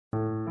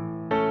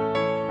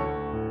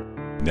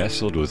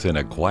Nestled within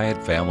a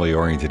quiet,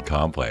 family-oriented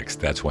complex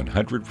that's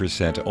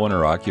 100%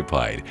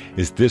 owner-occupied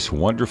is this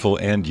wonderful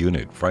end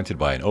unit fronted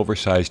by an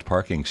oversized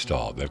parking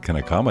stall that can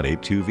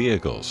accommodate 2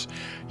 vehicles.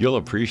 You'll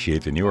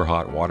appreciate the newer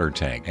hot water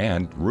tank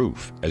and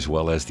roof, as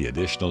well as the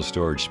additional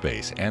storage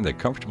space and a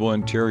comfortable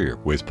interior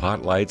with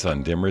pot lights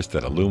on dimmers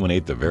that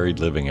illuminate the varied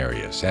living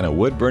areas and a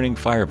wood-burning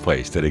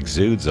fireplace that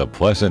exudes a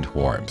pleasant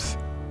warmth.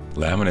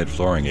 Laminate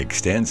flooring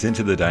extends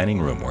into the dining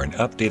room where an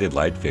updated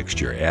light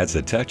fixture adds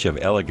a touch of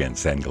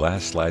elegance and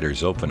glass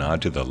sliders open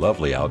onto the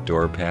lovely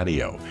outdoor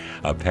patio.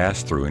 A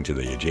pass-through into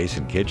the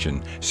adjacent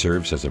kitchen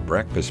serves as a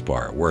breakfast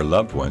bar where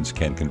loved ones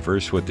can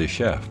converse with the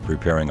chef,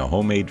 preparing a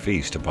homemade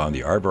feast upon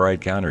the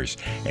arborite counters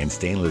and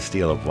stainless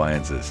steel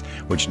appliances,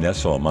 which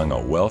nestle among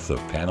a wealth of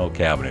panel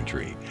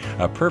cabinetry.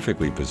 A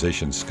perfectly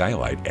positioned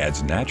skylight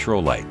adds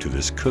natural light to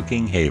this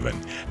cooking haven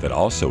that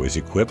also is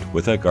equipped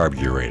with a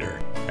garburator.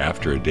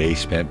 After a day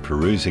spent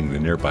perusing the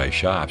nearby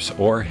shops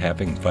or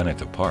having fun at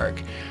the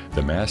park,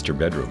 the master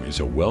bedroom is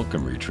a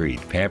welcome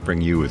retreat,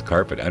 pampering you with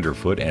carpet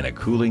underfoot and a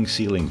cooling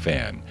ceiling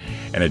fan.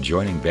 An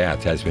adjoining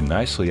bath has been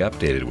nicely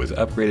updated with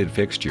upgraded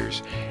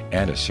fixtures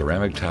and a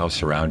ceramic tile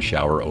surround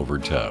shower over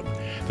tub.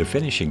 The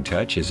finishing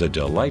touch is a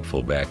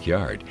delightful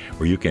backyard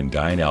where you can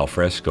dine al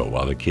fresco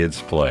while the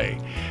kids play.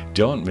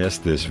 Don't miss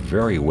this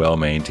very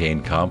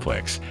well-maintained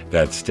complex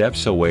that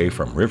steps away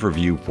from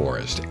Riverview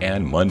Forest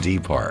and Mundy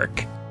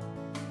Park.